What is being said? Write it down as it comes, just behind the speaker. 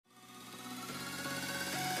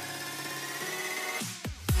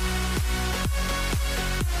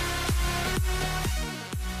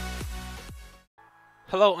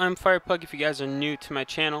Hello, I'm FirePug. If you guys are new to my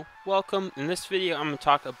channel, welcome. In this video, I'm going to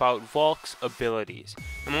talk about Valk's abilities.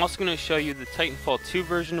 I'm also going to show you the Titanfall 2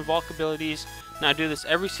 version of Valk Abilities. Now, I do this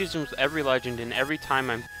every season with every legend, and every time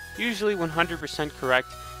I'm usually 100% correct,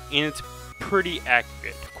 and it's pretty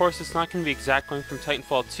accurate. Of course, it's not going to be exact going from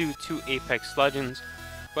Titanfall 2 to Apex Legends,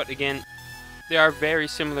 but again, they are very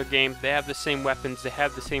similar games. They have the same weapons, they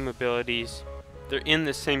have the same abilities. They're in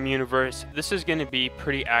the same universe. This is going to be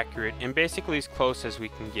pretty accurate and basically as close as we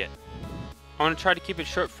can get. I want to try to keep it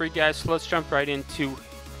short for you guys, so let's jump right into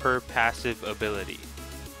her passive ability.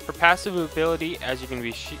 Her passive ability, as you're going to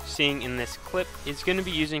be seeing in this clip, is going to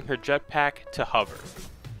be using her Jetpack to hover.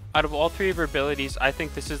 Out of all three of her abilities, I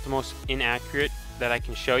think this is the most inaccurate that I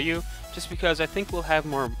can show you, just because I think we'll have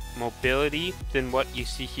more mobility than what you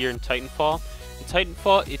see here in Titanfall. In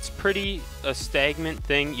Titanfall, it's pretty a stagnant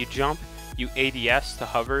thing. You jump, you ADS to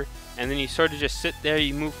hover, and then you sort of just sit there,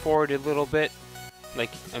 you move forward a little bit, like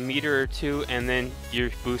a meter or two, and then your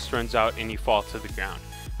boost runs out and you fall to the ground.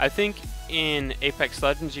 I think in Apex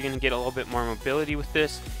Legends you're going to get a little bit more mobility with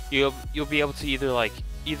this. You'll be able to either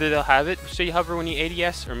they'll have it so you hover when you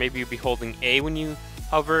ADS, or maybe you'll be holding A when you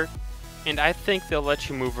hover, and I think they'll let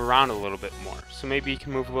you move around a little bit more. So maybe you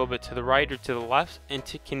can move a little bit to the right or to the left, and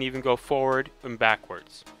can even go forward and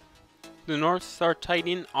backwards. The North Star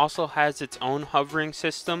Titan also has its own hovering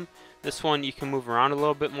system. This one you can move around a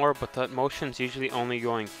little bit more, but the motion's usually only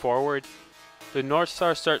going forward. The North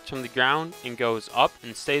Star starts from the ground and goes up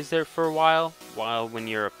and stays there for a while when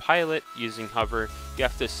you're a pilot using hover, you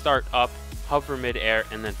have to start up, hover mid-air,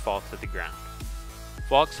 and then fall to the ground.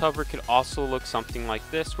 Valk's hover could also look something like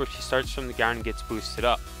this, where she starts from the ground and gets boosted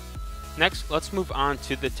up. Next, let's move on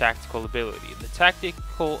to the Tactical ability. The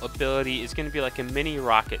Tactical ability is going to be like a mini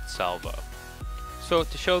rocket salvo. So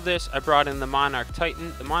to show this, I brought in the Monarch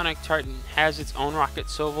Titan. The Monarch Titan has its own rocket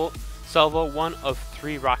salvo, one of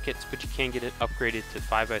 3 rockets, but you can get it upgraded to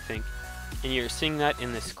 5, I think. And you're seeing that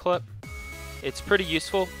in this clip. It's pretty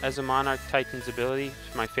useful as a Monarch Titan's ability.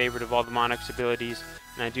 It's my favorite of all the Monarch's abilities,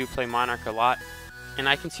 and I do play Monarch a lot. And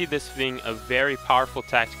I can see this being a very powerful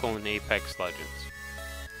tactical in Apex Legends.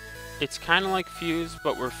 It's kind of like Fuse,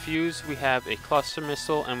 but with Fuse we have a cluster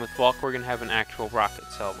missile, and with Valk we're going to have an actual rocket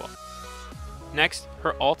salvo. Next,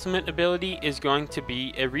 her ultimate ability is going to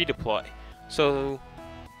be a redeploy. So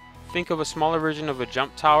think of a smaller version of a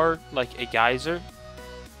jump tower, like a geyser,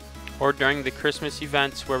 or during the Christmas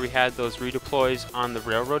events where we had those redeploys on the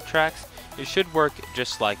railroad tracks. It should work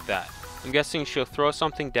just like that. I'm guessing she'll throw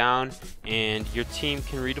something down and your team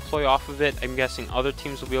can redeploy off of it. I'm guessing other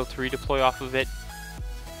teams will be able to redeploy off of it,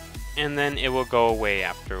 and then it will go away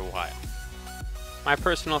after a while. My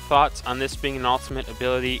personal thoughts on this being an ultimate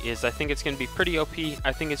ability is I think it's going to be pretty OP.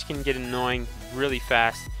 I think it's going to get annoying really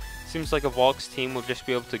fast. Seems like a Valk's team will just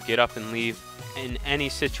be able to get up and leave in any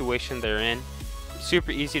situation they're in.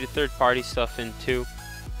 Super easy to third-party stuff in too.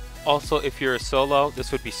 Also, if you're a solo,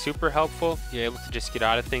 this would be super helpful. You're able to just get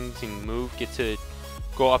out of things and move, get to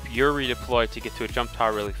go up your redeploy to get to a jump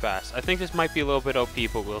tower really fast. I think this might be a little bit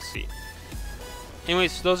OP, but we'll see.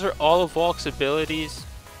 Anyways, those are all of Valk's abilities.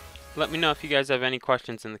 Let me know if you guys have any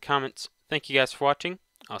questions in the comments. Thank you guys for watching.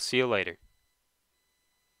 I'll see you later.